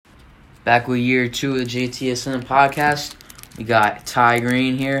Back with year 2 of the JTSN podcast. We got Ty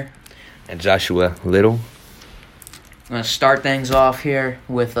Green here. And Joshua Little. I'm going to start things off here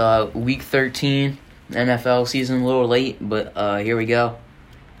with Week 13. NFL season a little late, but here we go.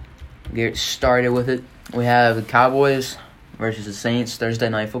 Get started with it. We have the Cowboys versus the Saints, Thursday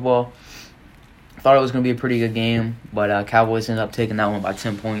Night Football. Thought it was going to be a pretty good game, but Cowboys ended up taking that one by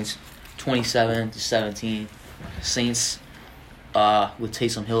 10 points, 27-17. Saints with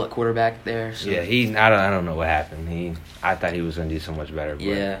Taysom Hill at quarterback there. So. Yeah, I don't know what happened. I thought he was going to do so much better.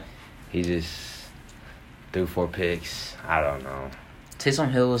 But he just threw 4 picks. I don't know.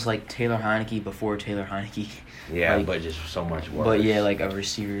 Taysom Hill was like Taylor Heineke before Taylor Heineke. Yeah, but just so much worse. But yeah, like a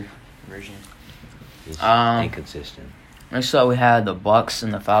receiver version. Just inconsistent. Next up, we had the Bucks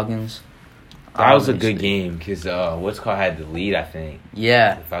and the Falcons. That was a good game because had the lead, I think.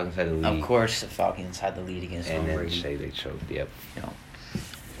 Yeah. The Falcons had the lead. Of course, the Falcons had the lead against and then Brady. they choked. Yep. You know,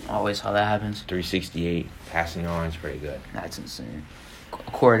 always how that happens. 368 passing yards, pretty good. That's insane.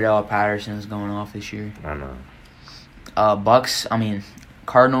 Cordell Patterson's going off this year. I know.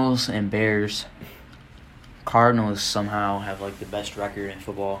 Cardinals and Bears. Cardinals somehow have like the best record in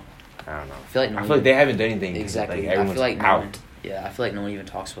football. I don't know. I feel like they haven't done anything. Exactly. Like everyone's I feel like no one even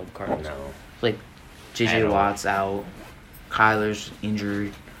talks about the Cardinals. No. Like J.J. Watt's out. Kyler's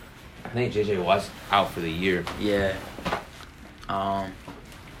injured. I think J.J. Watt's out for the year. Yeah.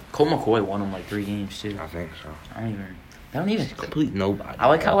 Colt McCoy won him like 3 games too. I think so. They don't even complete nobody. I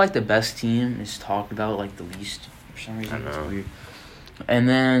like how like the best team is talked about like the least for some reason. I know. It's weird. And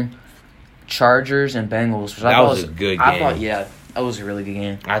then Chargers and Bengals. That was a good game. That was a really good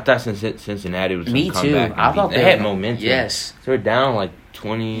game. I thought Cincinnati was going to come back. I thought they had momentum. Yes. So they're down like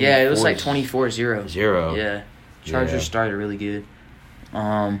 20. Yeah, it was like 24-0. 0. Yeah. Chargers started really good.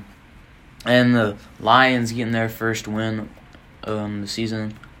 And the Lions getting their first win the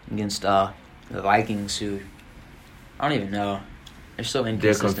season against the Vikings, who I don't even know. They're so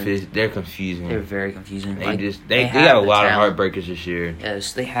inconsistent. They're confusing. They're very confusing. They got a lot of heartbreakers this year.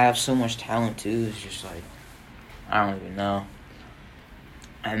 Yes, they have so much talent too. It's just like I don't even know.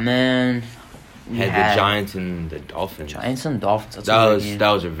 And then we had the Giants and the Dolphins.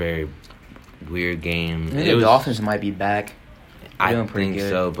 That was a very weird game. I think the Dolphins might be back. I think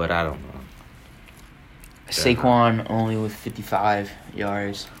so, but I don't know. Saquon only with 55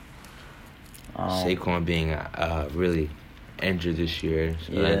 yards. Saquon being really injured this year,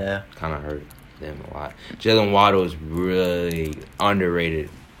 so that kind of hurt them a lot. Jalen Waddle is really underrated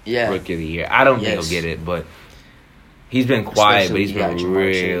rookie of the year. I don't think he'll get it, but he's been quiet, but he's been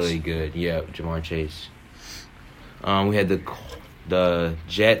really good. Yeah, Jamar Chase. We had the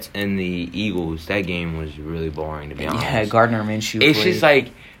Jets and the Eagles. That game was really boring, to be honest. Yeah, Gardner Minshew. It's just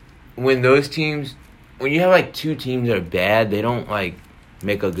like when you have like 2 teams that are bad, they don't like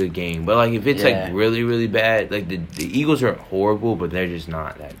make a good game. But like if it's like really, really bad, like the Eagles are horrible, but they're just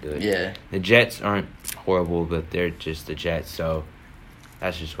not that good. Yeah. The Jets aren't horrible, but they're just the Jets, so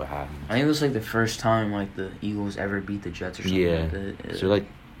that's just what happened. I think it was like the first time like the Eagles ever beat the Jets or something like that. So like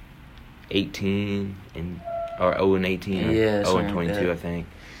 18 or 0-18 or 0-22, I think.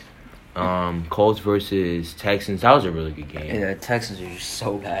 Colts versus Texans. That was a really good game. Yeah, the Texans are just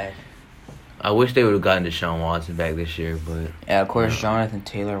so bad. I wish they would have gotten Deshaun Watson back this year, but... Yeah, of course, Jonathan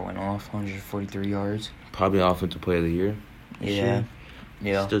Taylor went off 143 yards. Probably Offensive Player of the Year. Yeah.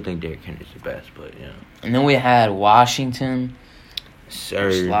 I still think Derrick Henry's the best, but yeah. And then we had Washington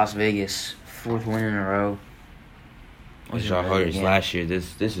versus Las Vegas. 4th win in a row. It's our hardest last year.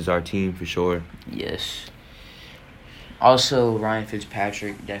 This is our team for sure. Yes. Also, Ryan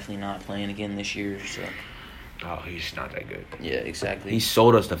Fitzpatrick definitely not playing again this year, so... Oh, he's not that good. Yeah, exactly. He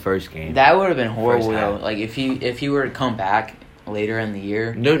sold us the first game. That would have been horrible, though. Like, if he were to come back later in the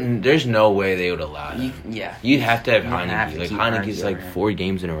year... There's no way they would allow that. You'd have to have Heineke. Like, Heineke's like 4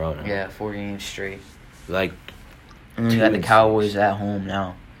 games in a row now. Yeah, 4 games straight. Like, and then you got the Cowboys at home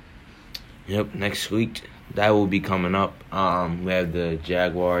now. Yep, next week. That will be coming up. We have the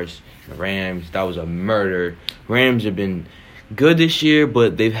Jaguars, the Rams. That was a murder. Rams have been... good this year,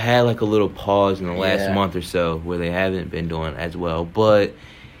 but they've had like a little pause in the last month or so where they haven't been doing as well. But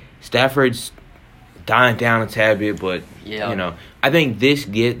Stafford's dying down a tad bit, but you know, I think this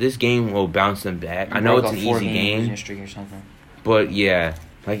game will bounce them back. I know it's an easy game, or something. But yeah,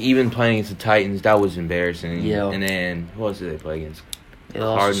 like even playing against the Titans, that was embarrassing. Yeah, and then who else did they play against? They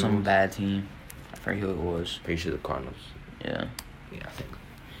lost to some bad team. I forget who it was. Pretty sure the Cardinals. Yeah, I think.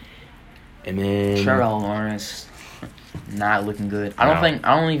 And then Trevor Lawrence. Not looking good. I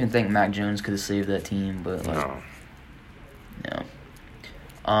don't even think Mac Jones could have saved that team, but like,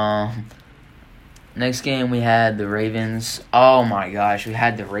 no. Next game, we had the Ravens. Oh, my gosh. We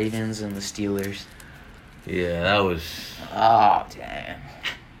had the Ravens and the Steelers. Yeah, that was... Oh, damn.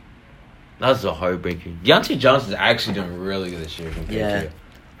 That was a heartbreaker. Deontay Johnson's actually doing really good this year compared to...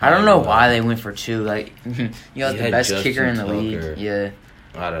 I don't know why they went for 2. Like, you got the best kicker in the league. Yeah.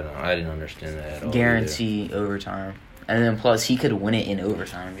 I don't know. I didn't understand that at all. Guarantee overtime. And then plus, he could win it in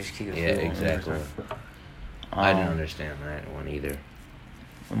overtime. Just kick a field goal. Exactly. I didn't understand that one either.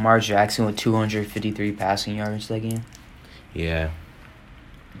 Lamar Jackson with 253 passing yards that game. Yeah.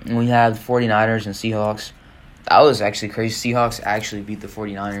 And we had the 49ers and Seahawks. That was actually crazy. Seahawks actually beat the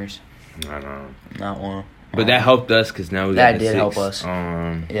 49ers. I know. Not one. But that helped us because now we got the 6. Help us.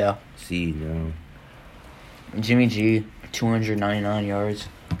 Yeah. Seed, no. Jimmy G, 299 yards.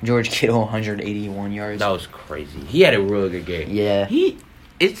 George Kittle, 181 yards. That was crazy. He had a really good game. Yeah.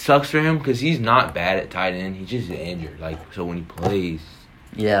 It sucks for him because he's not bad at tight end. He's just injured. So when he plays.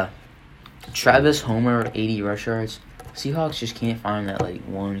 Yeah. Travis Homer, 80 rush yards. Seahawks just can't find that,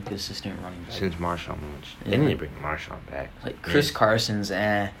 one consistent running back. Since Marshawn Lynch. They need to bring Marshawn back. Chris Carson's,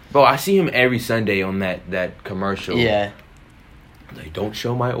 Bro, I see him every Sunday on that commercial. Yeah. Don't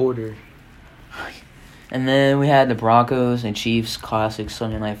show my order. And then we had the Broncos and Chiefs classic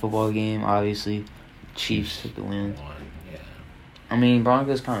Sunday night football game. Obviously, Chiefs took the win. Yeah. I mean,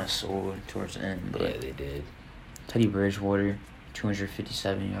 Broncos kind of sold towards the end, but yeah, they did. Teddy Bridgewater,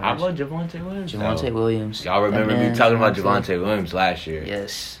 257 yards. How about Javonte Williams? Javonte Williams. Y'all remember me talking about Javonte Williams last year?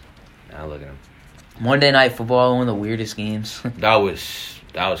 Yes. Now look at him. Monday Night Football, one of the weirdest games. That was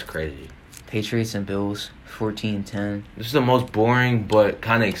crazy. Patriots and Bills, 14-10. This is the most boring but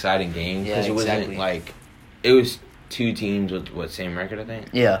kind of exciting game because it wasn't it was 2 teams with same record, I think.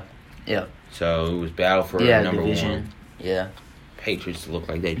 Yeah. So it was battle for number division. 1. Yeah. Patriots look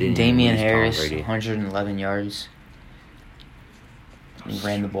like they didn't. Damian Harris, 111 yards. He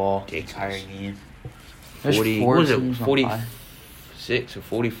ran the ball the entire game. 46 or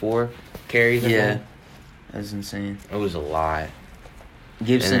 44 carries? Yeah. That's insane. It was a lot.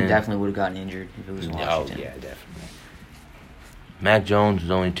 Gibson definitely would have gotten injured if it was Washington. Oh, yeah, definitely. Mac Jones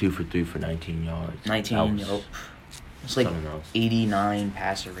was only 2 for 3 for 19 yards. 19, it's 89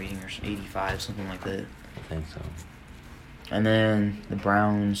 passer rating or 85, something like that. I think so. And then the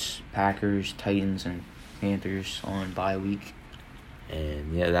Browns, Packers, Titans, and Panthers on bye week.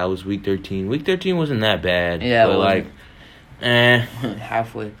 And, that was Week 13. Week 13 wasn't that bad. Yeah, but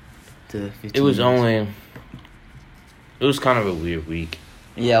halfway to 15. It was it was kind of a weird week.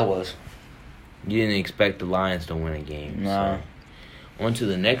 Yeah, it was. You didn't expect the Lions to win a game. No. So. On to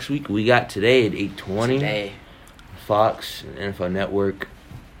the next week. We got today at 8:20. Today. Fox and NFL Network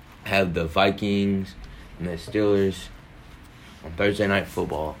have the Vikings and the Steelers on Thursday Night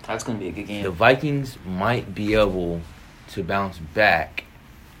Football. That's going to be a good game. The Vikings might be able to bounce back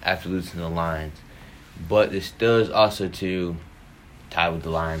after losing to the Lions. But the Steelers also to tie with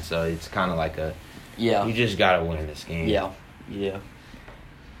the Lions. So it's kind of like you just got to win this game. Yeah.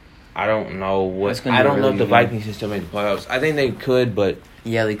 I don't know if the Vikings can still make the playoffs. I think they could, but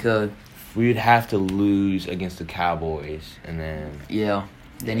yeah, they could. We'd have to lose against the Cowboys, and then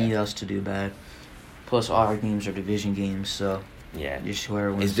they need us to do bad. Plus, all our games are division games, so just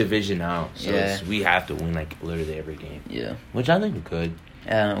whoever wins. It's division out, so we have to win literally every game. Yeah, which I think we could.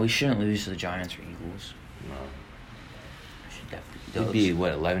 We shouldn't lose to the Giants or Eagles. No, we should definitely. We'd be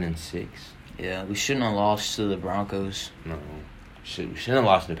 11-6. Yeah, we shouldn't have lost to the Broncos. No. We shouldn't have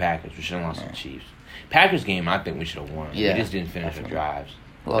lost to the Packers. We shouldn't have lost to the Chiefs. Packers game, I think we should have won. Yeah, we just didn't finish our drives.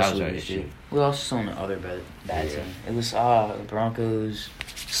 That was our issue. We lost to some of the other bad team. It was the Broncos,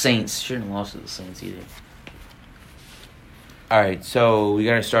 Saints. Shouldn't have lost to the Saints either. All right, so we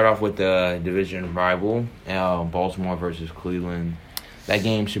got to start off with the division rival, Baltimore versus Cleveland. That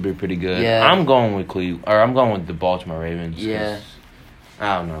game should be pretty good. Yeah. I'm going with I'm going with the Baltimore Ravens. Yeah.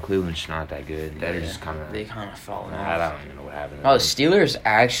 I don't know. Cleveland's not that good. They're just kind of... They kind of fallen off. I don't even know what happened. Oh, the Steelers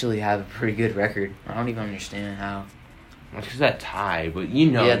actually have a pretty good record. I don't even understand how. It's because that tie, but you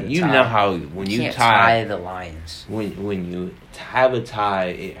know how when you can't tie the Lions. When you have a tie,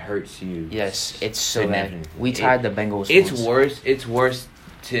 it hurts you. Yes, it's so bad. We tied the Bengals. It's worse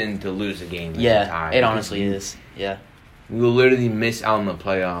to lose a game than to tie. It honestly is. Yeah. We will literally miss out on the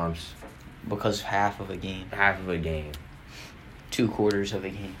playoffs because of half of a game. 2 quarters of a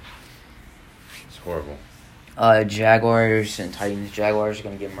game. It's horrible. Jaguars and Titans. Jaguars are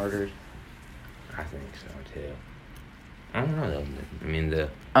going to get murdered. I think so, too. I don't know, though.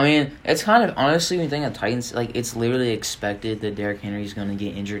 I mean, it's kind of... Honestly, when you think of Titans, it's literally expected that Derrick Henry's going to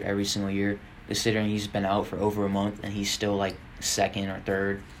get injured every single year, considering he's been out for over a month, and he's still, second or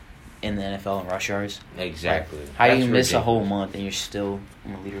third in the NFL in rush yards. Exactly. How do you miss a whole month and you're still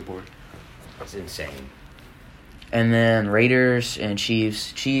on the leaderboard? It's insane. And then Raiders and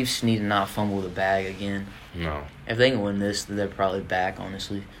Chiefs. Chiefs need to not fumble the bag again. No. If they can win this, they're probably back,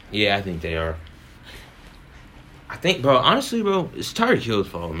 honestly. Yeah, I think they are. I think, bro, honestly, bro, it's Tyreek Hill's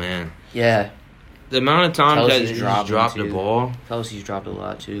fault, man. Yeah. The amount of times that he's dropped the ball. Kelsey's dropped a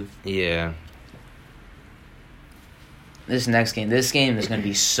lot, too. Yeah. This game is going to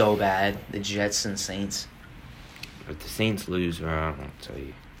be so bad. The Jets and Saints. If the Saints lose, bro, I won't tell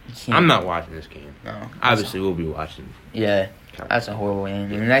you. I'm not watching this game. No. Obviously, we'll be watching. Yeah. That's a horrible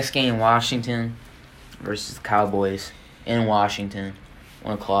game. And the next game, Washington versus the Cowboys in Washington,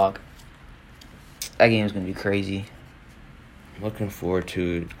 1 o'clock. That game is going to be crazy. Looking forward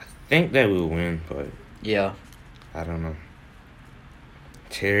to it. I think that we'll win, but yeah, I don't know.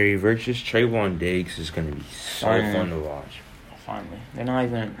 Terry versus Trayvon Diggs is going to be so fun to watch. Finally. They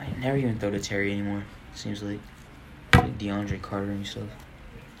never even throw to Terry anymore, seems like DeAndre Carter and stuff.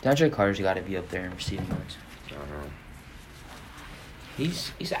 DeAndre Carter's got to be up there in receiving yards. I don't know.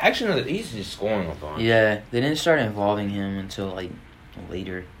 He's just scoring a bunch. Yeah, they didn't start involving him until like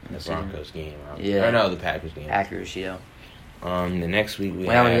later in the Broncos game. Yeah, I know the Packers game. Packers, yeah. The next week we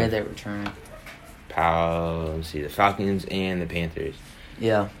had that return. Let's see, the Falcons and the Panthers.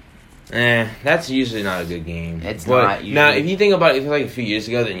 Yeah. That's usually not a good game. It's not usually. Now, if you think about it, like a few years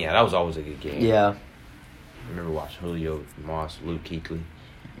ago, then yeah, that was always a good game. Yeah. I remember watching Julio Moss, Luke Kuechly.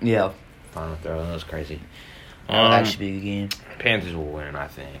 Yeah. Final throw, that was crazy. That should be a good game. Panthers will win, I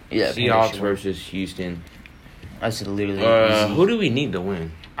think. Yeah. Seahawks versus Houston. That's literally easy. Who do we need to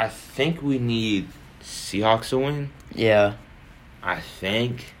win? I think we need Seahawks to win. Yeah. I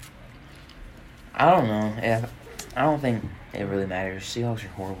think. I don't know. Yeah, I don't think it really matters. Seahawks are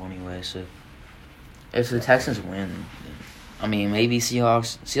horrible anyway, so if the Texans win, I mean, maybe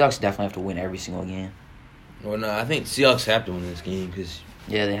Seahawks definitely have to win every single game. Well, no, I think Seahawks have to win this game because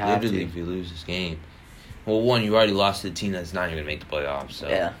they have to. If you lose this game, well, one, you already lost to the team that's not even going to make the playoffs. So.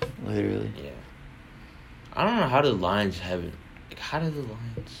 Yeah, literally. Yeah. I don't know how the Lions have it. Like, how did the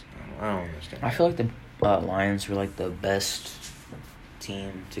Lions? I don't understand. I feel like the Lions were like the best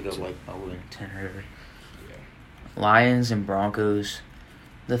team to go like 0-10 or whatever. Yeah. Lions and Broncos.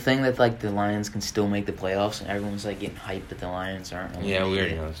 The thing that like the Lions can still make the playoffs and everyone's like getting hyped that the Lions aren't. Yeah, we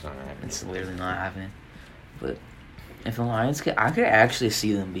already know it's not happening. It's literally not happening. But if the Lions I could actually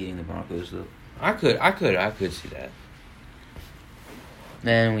see them beating the Broncos though. I could see that.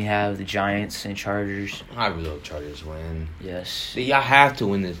 Then we have the Giants and Chargers. I really hope Chargers win. Yes. Y'all have to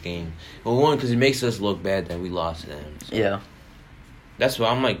win this game. Well, one, because it makes us look bad that we lost to them. So. Yeah. That's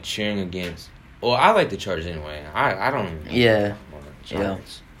what I'm, like, cheering against. Well, I like the Chargers anyway. I don't even know. Yeah.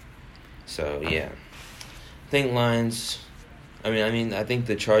 Giants. Yeah. So, yeah. I think Lions... I think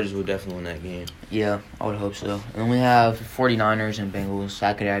the Chargers will definitely win that game. Yeah, I would hope so. And then we have 49ers and Bengals.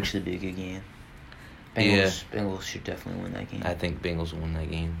 That could actually be a good game. Bengals should definitely win that game. I think Bengals will win that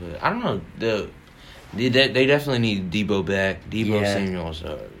game. But I don't know. They definitely need Debo back. Debo Samuel's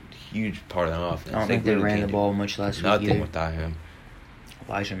a huge part of the offense. I don't think they ran the ball much last week either. Nothing without him.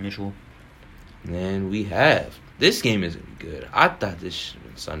 Elijah Mitchell. And then we have... This game is going to be good. I thought this should have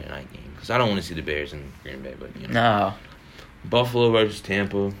been a Sunday night game. Because I don't want to see the Bears in Green Bay. But, No. Buffalo versus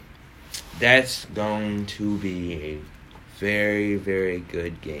Tampa. That's going to be a very, very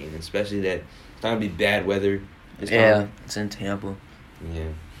good game. Especially that it's not going to be bad weather. It's in Tampa. Yeah.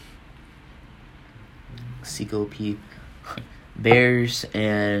 Seco P. Bears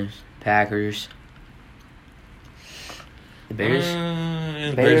and Packers. The Bears?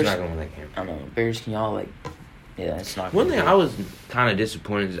 Bears not going to win that game. I don't know. Bears, can y'all, like... Yeah, it's not... One thing I was kind of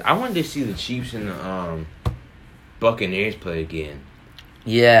disappointed is I wanted to see the Chiefs and the Buccaneers play again.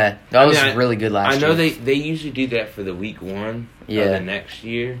 Yeah, that was really good last year. I know they usually do that for the week one of the next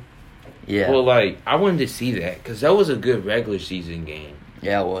year. Yeah. Well, like, I wanted to see that because that was a good regular season game.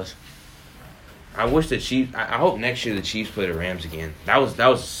 Yeah, it was. I wish the Chiefs... I hope next year the Chiefs play the Rams again. That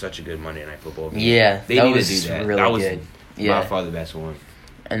was such a good Monday Night Football game. Yeah, they need to do that. Really that was good. by far the best one.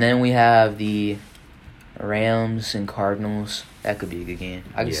 And then we have the Rams and Cardinals. That could be a good game.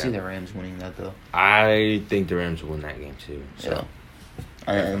 I can see the Rams winning that, though. I think the Rams will win that game, too. So.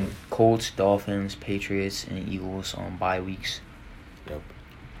 Yeah. And Colts, Dolphins, Patriots, and Eagles on bye weeks. Yep.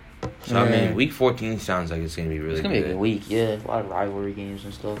 So, week 14 sounds like it's going to be really good. It's going to be a good week, yeah. A lot of rivalry games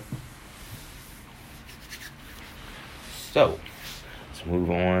and stuff. So, let's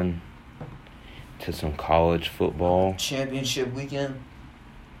move on to some college football. Championship weekend.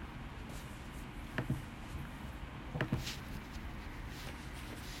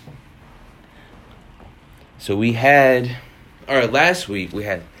 So last week we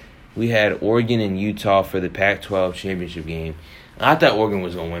had Oregon and Utah for the Pac-12 championship game. I thought Oregon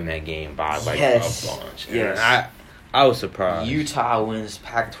was gonna win that game by like a bunch. Yes. I was surprised. Utah wins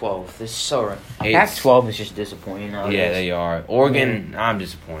Pac-12. This is so right. Pac-12 is just disappointing nowadays. Yeah, they are. Oregon, I'm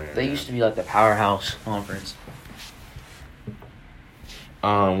disappointed. They used to be like the powerhouse conference.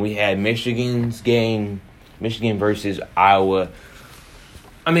 We had Michigan's game, Michigan versus Iowa.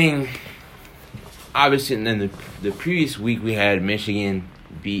 I mean, obviously, and then the previous week we had Michigan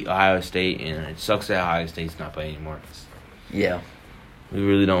beat Ohio State, and it sucks that Ohio State's not playing anymore. Yeah. We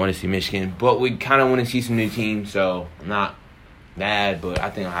really don't want to see Michigan, but we kind of want to see some new teams, so I'm not mad, but I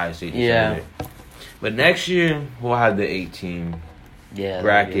think Ohio State deserves it. But next year, we'll have the 8-team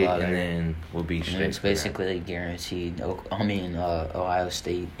bracket, and then we'll be straight. It's basically guaranteed. Ohio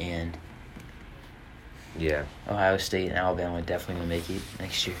State and Ohio State and Alabama are definitely going to make it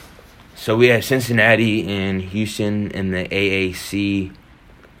next year. So we have Cincinnati and Houston in the AAC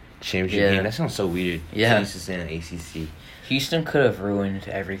championship game. That sounds so weird. Yeah. Houston and ACC. Houston could have ruined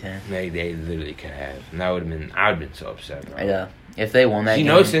everything. They literally could have. And I would have been so upset, bro. Yeah. If they won that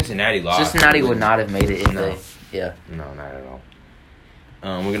game. Cincinnati lost. Cincinnati would not have made it if they. Yeah. No, not at all.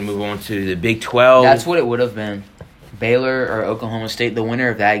 We're going to move on to the Big 12. That's what it would have been. Baylor or Oklahoma State, the winner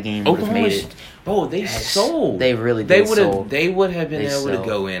of that game would have made it. Bro, they sold. They really did. They would have been able to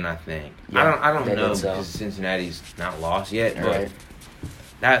go in, I think. Yeah, I don't know because Cincinnati's not lost yet, but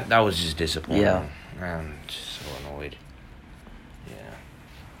that was just disappointing. Yeah. I'm just so annoyed. Yeah.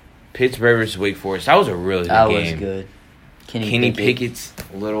 Pittsburgh versus Wake Forest. That was a really good game. That was good. Kenny Pickett's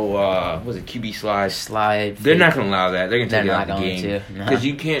little QB slide. They're not going to allow that. They're going to take it out of the game. Because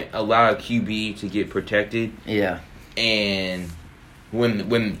you can't allow a QB to get protected. Yeah. And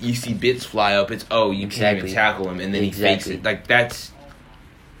when you see bits fly up, it's, you can't even tackle him, and then he fakes it. Like, that's...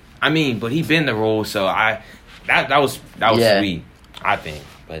 I mean, but he bent the rule, so that was sweet, I think.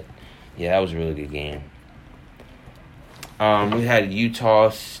 But, yeah, that was a really good game. We had Utah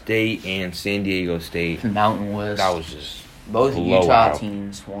State and San Diego State. Mountain West. That was just... Both Utah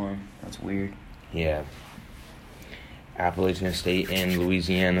teams won. That's weird. Yeah. Appalachian State and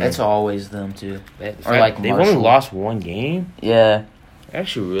Louisiana. It's always them, too. They've only lost one game? Yeah.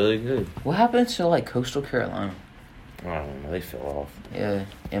 Actually really good. What happened to, Coastal Carolina? I don't know. They fell off. Yeah.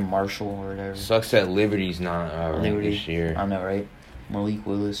 And Marshall or whatever. Sucks that Liberty's not ranked this year. I know, right? Malik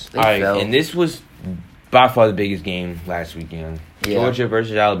Willis. They fell. And this was by far the biggest game last weekend. Yeah. Georgia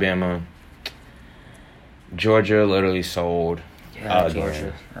versus Alabama. Georgia literally sold. Yeah,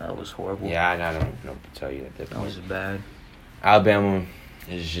 Georgia. That was horrible. Yeah, I don't know what to tell you at that point. That was bad. Alabama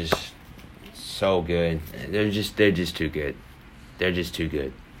is just so good. They're just too good. They're just too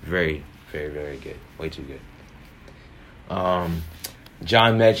good. Very, very, very good. Way too good.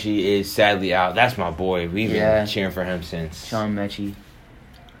 John Mechie is sadly out. That's my boy. We've been cheering for him since John Mechie.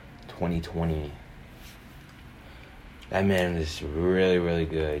 2020. That man is really, really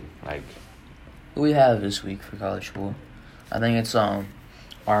good. Who we have this week for college football? I think it's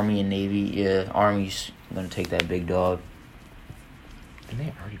Army and Navy. Yeah, Army's gonna take that big dog. Did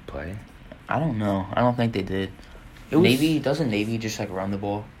they already play? I don't know. I don't think they did. Navy doesn't Navy just run the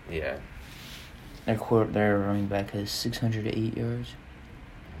ball? Yeah. Their running back has 608 yards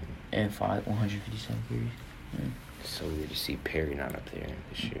and 157 carries. Yeah. So weird to see Perry not up there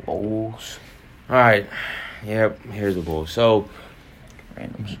this year. Bowls. All right. Yep. Here's the bowl. So.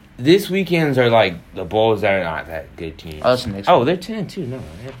 Randoms. This weekends are the bowls that are not that good teams. Oh, that's the next one. They're 10-2. No,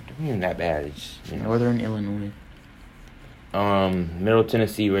 they're not even that bad. It's Northern Illinois. Middle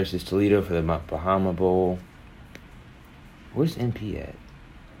Tennessee versus Toledo for the Bahama Bowl. Where's MP at?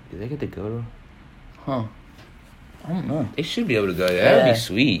 Did they get to go to? Huh. I don't know. They should be able to go there. That would be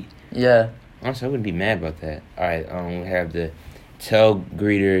sweet. Yeah. Honestly, I wouldn't be mad about that. All right. We have the Tell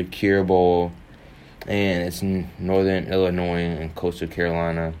Greeter Cure Bowl. And it's in Northern Illinois and Coastal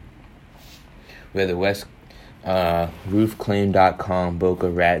Carolina. We have the West roofclaim.com Boca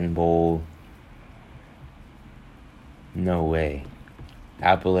Raton Bowl. No way.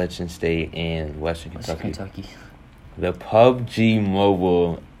 Appalachian State and Western Kentucky. The PUBG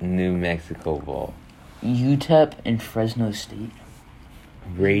Mobile New Mexico Bowl. UTEP and Fresno State.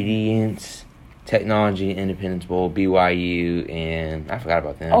 Radiance Technology Independence Bowl, BYU, and I forgot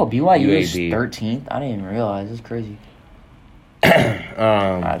about them. Oh, BYU is 13th? I didn't even realize. That's crazy.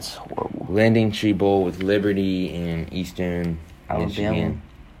 That's horrible. Landing Tree Bowl with Liberty and Eastern Alabama. Michigan.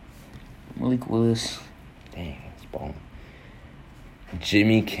 Malik Willis. Dang, that's ball.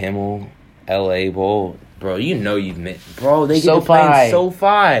 Jimmy Kimmel, LA Bowl. Bro, you've met. Bro, they get to play in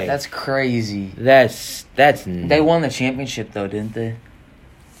SoFi. That's crazy. That's. They won the championship, though, didn't they?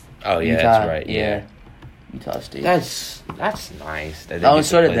 Oh, yeah, Utah, that's right. Yeah. Utah State. That's nice. And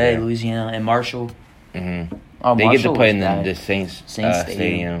so did they, Louisiana and Marshall. Mm-hmm. They get to play in the Saints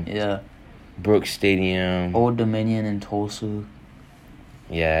Stadium. Yeah. Brooks Stadium. Old Dominion in Tulsa.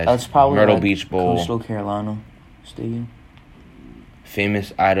 Yeah. That's probably Myrtle Beach Bowl. Coastal Carolina Stadium.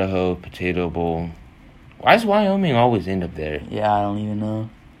 Famous Idaho Potato Bowl. Why does Wyoming always end up there? Yeah, I don't even know.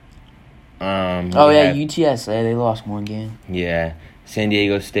 UTSA. They lost one game. Yeah. San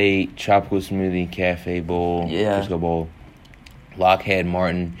Diego State, Tropical Smoothie Cafe Bowl. Yeah. Frisco Bowl. Lockheed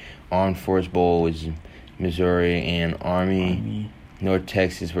Martin Armed Force Bowl is Missouri and Army. North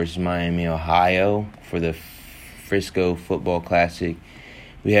Texas versus Miami, Ohio for the Frisco Football Classic.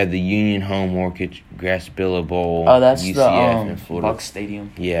 We have the Union Home Mortgage Grassbilla Bowl. Oh, that's UCF in Florida. Buck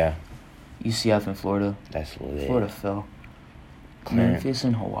Stadium. Yeah. UCF in Florida. That's what it is. Florida fell. Memphis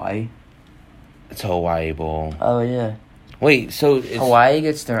and Hawaii. It's a Hawaii Bowl. Oh, yeah. Wait, so Hawaii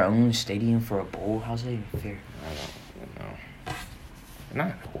gets their own stadium for a bowl? How's that even fair? I don't know. They're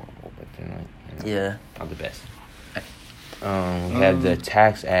not horrible, but they're not, yeah, not the best. We have the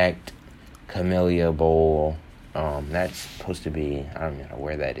Tax Act Camellia Bowl. That's supposed to be, I don't even know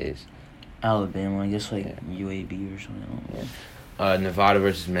where that is. Alabama, I guess UAB or something. Yeah. Nevada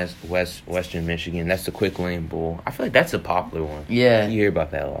versus Western Michigan. That's the Quick Lane Bowl. I feel like that's a popular one. Yeah. You hear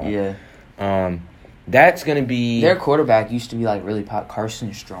about that a lot. Yeah. That's going to be... Their quarterback used to be really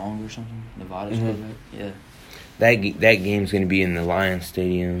Carson Strong or something. Nevada's quarterback. Yeah. That game's going to be in the Lions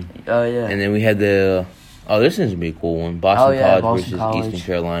Stadium. Oh, yeah. And then we had the... Oh, this is going to be a cool one. Boston College versus Eastern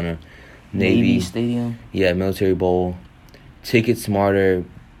Carolina. Navy Stadium. Yeah, Military Bowl. Ticket Smarter.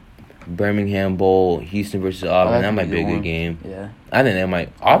 Birmingham Bowl. Houston versus Auburn. That might be a good game. Yeah. I think that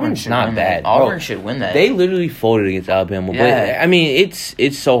might... Auburn's not bad. Auburn should win that. They literally folded against Alabama. Yeah. But, I mean,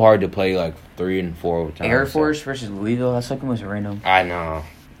 it's so hard to play 3 and 4 overtime. Air Force versus Louisville. That's the most random. I know.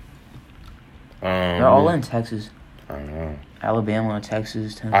 They're all in Texas. I know. Alabama,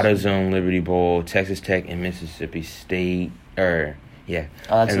 Texas, Tennessee. AutoZone, Liberty Bowl, Texas Tech, and Mississippi State. Yeah.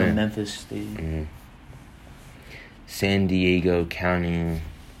 Oh, that's in Memphis State. Mm-hmm. San Diego County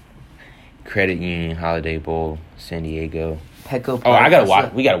Credit Union Holiday Bowl, San Diego. Petco Park. Oh, I gotta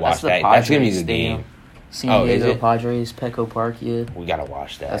watch. We gotta watch that. That's gonna be a good game. San Diego Padres, Petco Park. Yeah. We gotta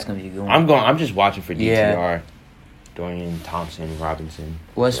watch that. That's gonna be a good one. I'm just watching for DTR. Yeah. Dorian Thompson Robinson.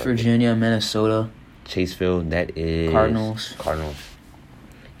 West Virginia, Minnesota. Chasefield. That is Cardinals.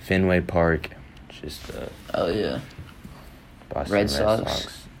 Fenway Park. Just oh yeah. Boston Red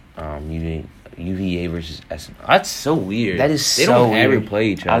Sox. UVA versus SM. That's so weird. That is they so don't weird. ever play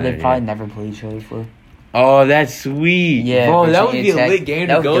each other. They probably never played each other before. Oh, that's sweet. Yeah, bro, Virginia that would be Tech, a lit game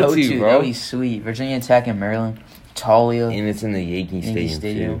to go to, bro. That would be sweet. Virginia Tech and Maryland. Talia. And it's in the Yankee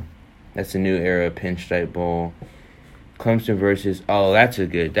Stadium, too. That's the new era Pinstripe Bowl. Clemson versus... Oh, that's going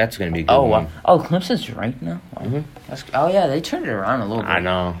to be a good one. Wow. Oh, Clemson's ranked now? Wow. Mm-hmm. Yeah, they turned it around a little bit. I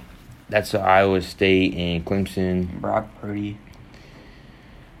know. That's Iowa State and Clemson. Brock Purdy.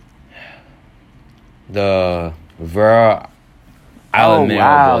 The Vera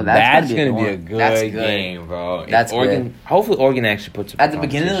Alabama Bowl. That's going to be a good game, bro. That's good. Hopefully Oregon actually puts at the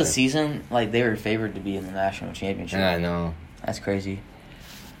beginning of the season, they were favored to be in the national championship. I know. That's crazy.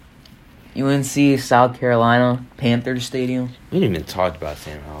 UNC, South Carolina, Panthers Stadium. We didn't even talk about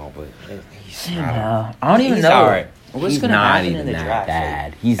Sam Howell, but I don't even know. Right. What's going to happen in the draft?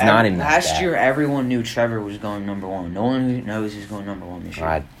 Bad. He's not even that bad. Last year, everyone knew Trevor was going number one. No one knows he's going number one this year.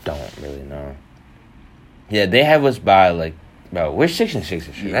 I don't really know. Yeah, they have us by bro, we're 6-6 this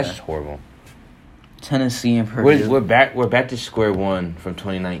year. Yeah. That's just horrible. Tennessee and Purdue. We're back to square one from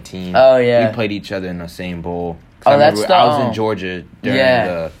 2019. Oh yeah, we played each other in the same bowl. Oh, that's I was in Georgia during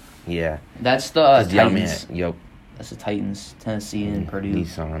the That's the Titans. Yep. That's the Titans, Tennessee and Purdue.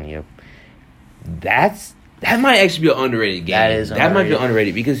 Nissan. Yep. That might actually be an underrated game. That might be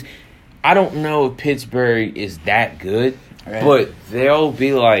underrated because I don't know if Pittsburgh is that good, but they'll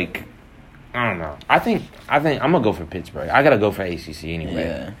be I don't know. I think I'm gonna go for Pittsburgh. I gotta go for ACC anyway.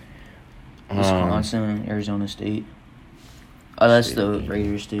 Yeah. Wisconsin, Arizona State. Oh, that's the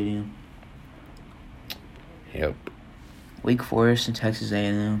Raiders Stadium. Yep. Wake Forest and Texas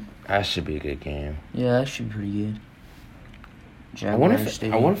A&M. That should be a good game. Yeah, that should be pretty good. I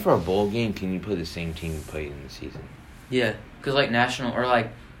wonder for a bowl game, can you play the same team you played in the season? Yeah, because national or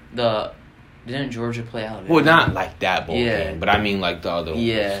didn't Georgia play Alabama? Well, not that bowl game, but I mean the other ones.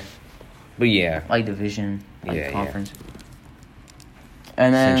 Yeah. But yeah. Division, conference. Yeah.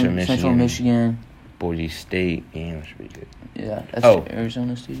 And then Central Michigan. Boise State. Yeah, that should be good. Yeah, that's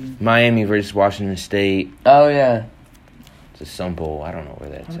Arizona Stadium. Miami versus Washington State. Oh, yeah. It's a Sun Bowl. I don't know where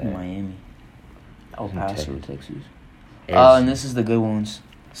that's at. Miami. El Paso, Texas. Oh, and this is the good ones.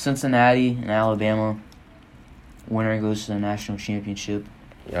 Cincinnati and Alabama. Winner goes to the national championship.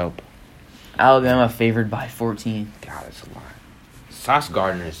 Yep. Alabama favored by 14. God, that's a lot. Sauce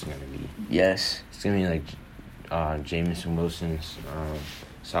Gardner is going to be. Yes. It's going to be like Jamison Wilson's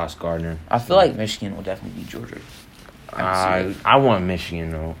Sauce Gardner. I feel like Michigan will definitely beat Georgia. I want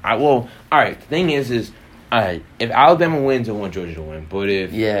Michigan, though. All right, the thing is if Alabama wins, I want Georgia to win. But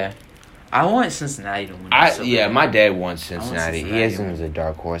if... Yeah. I want Cincinnati to win. My dad wants Cincinnati. He has him as a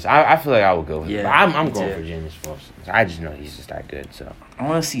dark horse. I feel like I would go with him. I'm going for Jameis Wilson. I just know he's just that good. So I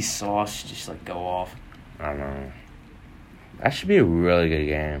want to see Sauce just like go off. I don't know. That should be a really good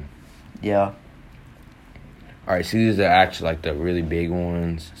game. Yeah. All right, so these are actually like the really big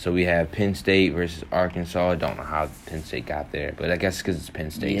ones. So we have Penn State versus Arkansas. I don't know how Penn State got there, but I guess because it's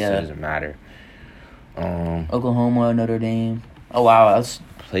Penn State, so it doesn't matter. Oklahoma, Notre Dame. Oh wow, that's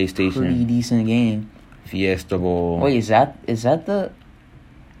PlayStation. Pretty decent game. Fiesta Bowl. Wait, is that the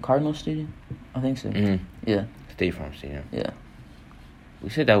Cardinal Stadium? I think so. Mm-hmm. Yeah. State Farm Stadium. Yeah. We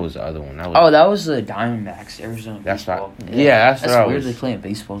said that was the other one. That was the Diamondbacks, Arizona. That's baseball. right. Yeah, that's weird they play at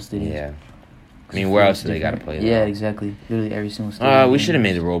baseball stadium. Yeah. I mean, where else do they got to play? Yeah, exactly. Literally every single stadium. We should have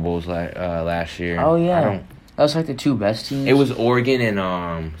made the Roll Bowls last year. Oh yeah. That was like the two best teams. It was Oregon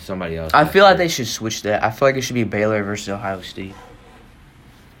and somebody else. I feel like they should switch that. I feel like it should be Baylor versus Ohio State.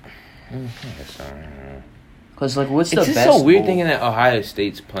 Because what's the best? It's just so weird thinking that Ohio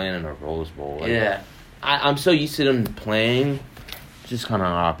State's playing in a Rose Bowl. Yeah. I'm so used to them playing. It's just kind of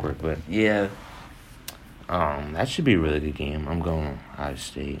awkward, but yeah. That should be a really good game. I'm going Ohio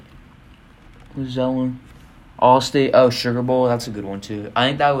State. Who's that one? All-State. Oh, Sugar Bowl. That's a good one too. I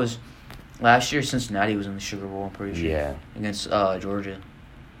think that was last year. Cincinnati was in the Sugar Bowl. I'm pretty sure. Yeah. Against Georgia.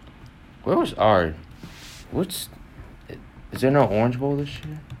 Where was our? Is there no Orange Bowl this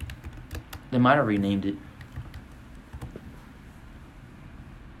year? They might have renamed it.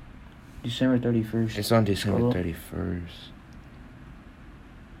 December 31st. It's on December 31st.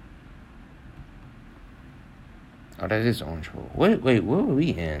 Oh, that is Orange Bowl. Wait, where were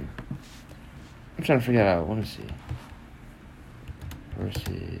we in? I'm trying to figure out. Let me see.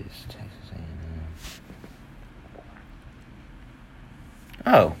 Versus Texas A&M.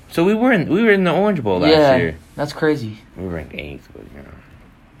 Oh, so we were in the Orange Bowl last year. Yeah, that's crazy. We were ranked 8th, but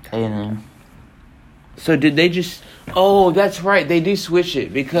A&M. So did they just? Oh, that's right. They do switch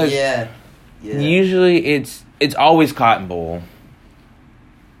it because usually it's always Cotton Bowl,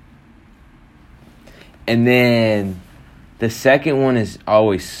 and then the second one is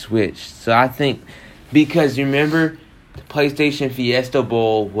always switched. So I think because you remember the PlayStation Fiesta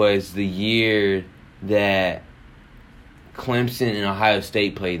Bowl was the year that Clemson and Ohio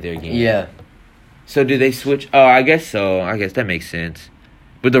State played their game. Yeah. So did they switch? Oh, I guess so. I guess that makes sense.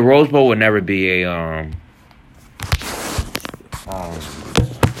 But the Rose Bowl would never be a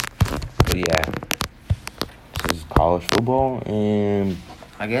but yeah. This is college football and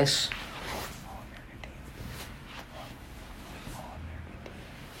I guess.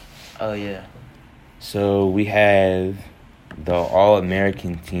 Oh yeah. So we have the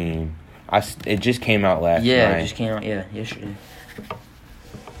All-American team. It just came out last night. Yeah, it just came out. Yeah, yesterday.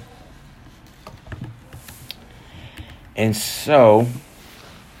 And so,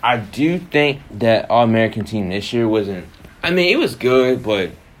 I do think that All-American team this year wasn't... I mean, it was good,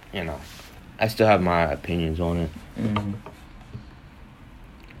 but, I still have my opinions on it. Mm-hmm.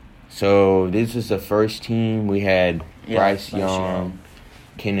 So, this is the first team. We had Bryce Young,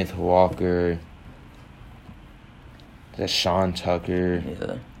 Kenneth Walker, that's Sean Tucker.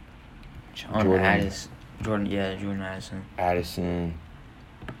 Yeah. Jordan Addison.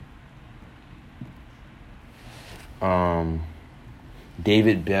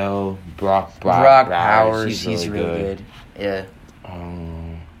 David Bell, Brock Powers, he's really good. Yeah.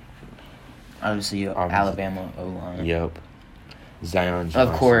 Obviously, Alabama O-line. Yep. Zion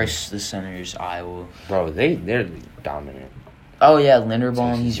Johnson. Of course, the center's Iowa. Bro, they're dominant. Oh, yeah,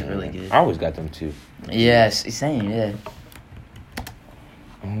 Linderbaum, he's really good. I always got them, too. Yes, same, yeah.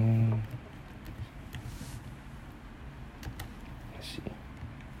 Let's see.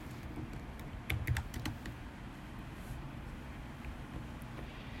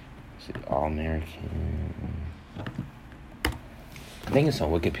 All-American. I think it's on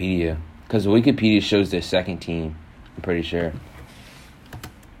Wikipedia. Because Wikipedia shows their second team. I'm pretty sure.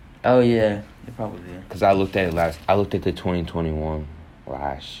 Oh, yeah. They probably did. Because I looked at it I looked at the 2021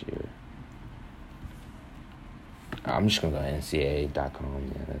 last year. I'm just going to go to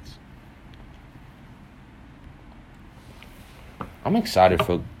NCAA.com. Yeah, that's... I'm excited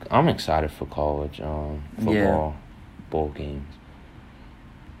for college football bowl games.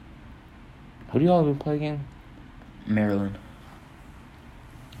 Who do y'all even play again? Maryland.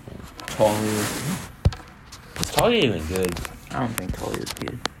 Collier. Is Collier even good? I don't think Collier's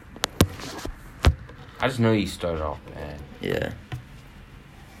good. I just know he started off bad. Yeah.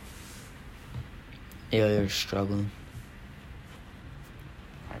 Yeah, they're struggling.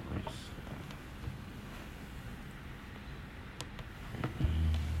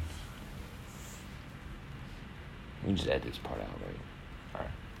 We just add this part out, right? All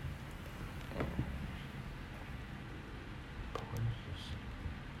right.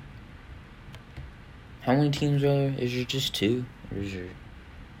 How many teams are there? Is there just 2? Or is there...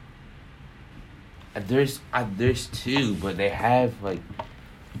 There's 2, but they have like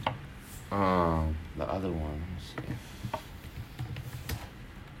the other one. Let's see.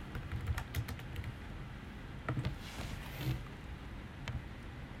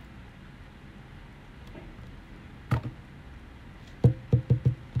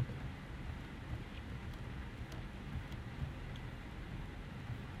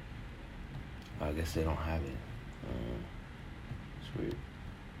 I guess they don't have it. It's weird.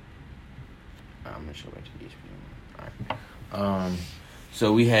 I'm gonna show back to the ESPN. Alright.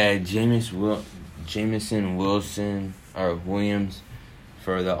 So we had Jamison Williams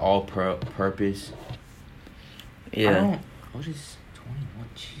for the all-purpose. Yeah. What is 21?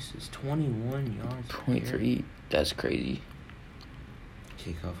 Jesus, 21 yards. 23. That's crazy.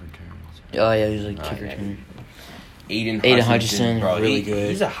 Kickoff returns. Oh yeah, he's like kick return. Aiden Hutchinson, bro, really good.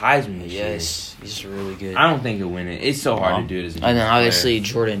 He's a Heisman this year. Yes, he's really good. I don't think he'll win it. It's so hard to do it as a and then obviously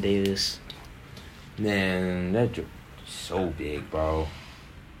Jordan Davis. Man, that's so big, bro.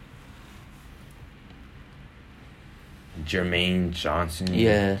 Jermaine Johnson.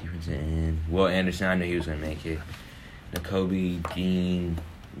 Yeah. Will Anderson, I knew he was going to make it. Nakobe Dean,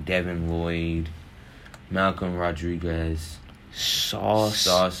 Devin Lloyd, Malcolm Rodriguez.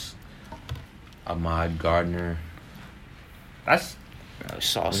 Sauce. Ahmad Gardner.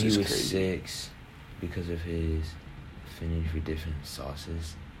 Sauce he is was crazy. 6 because of his affinity for different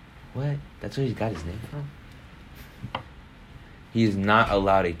sauces. What? That's where he got his name from? He is not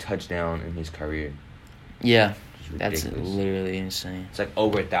allowed a touchdown in his career. Yeah. That's literally insane. It's like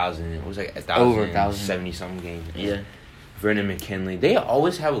over 1,000. It was like 70-something games. Yeah. Vernon McKinley. They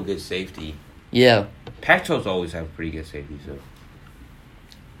always have a good safety. Yeah. Pac-12s always have pretty good safety, so.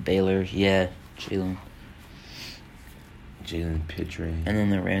 Baylor, yeah. Jalen Pitre. And then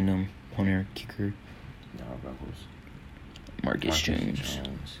the random punter kicker. No, Rebels. Marcus Jones.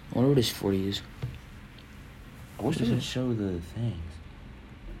 I wonder what his 40 is. I wish they would show the things.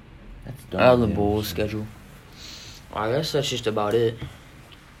 That's dumb. Out of the bowl schedule. Well, I guess that's just about it.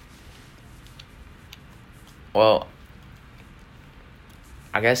 Well,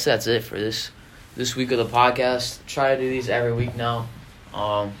 I guess that's it for this week of the podcast. Try to do these every week now.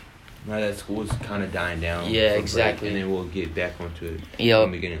 Now that school's kind of dying down. Yeah, exactly. And then we'll get back onto it in the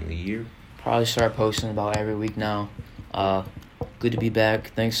beginning of the year. Probably start posting about every week now. Good to be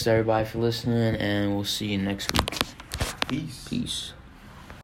back. Thanks to everybody for listening, and we'll see you next week. Peace.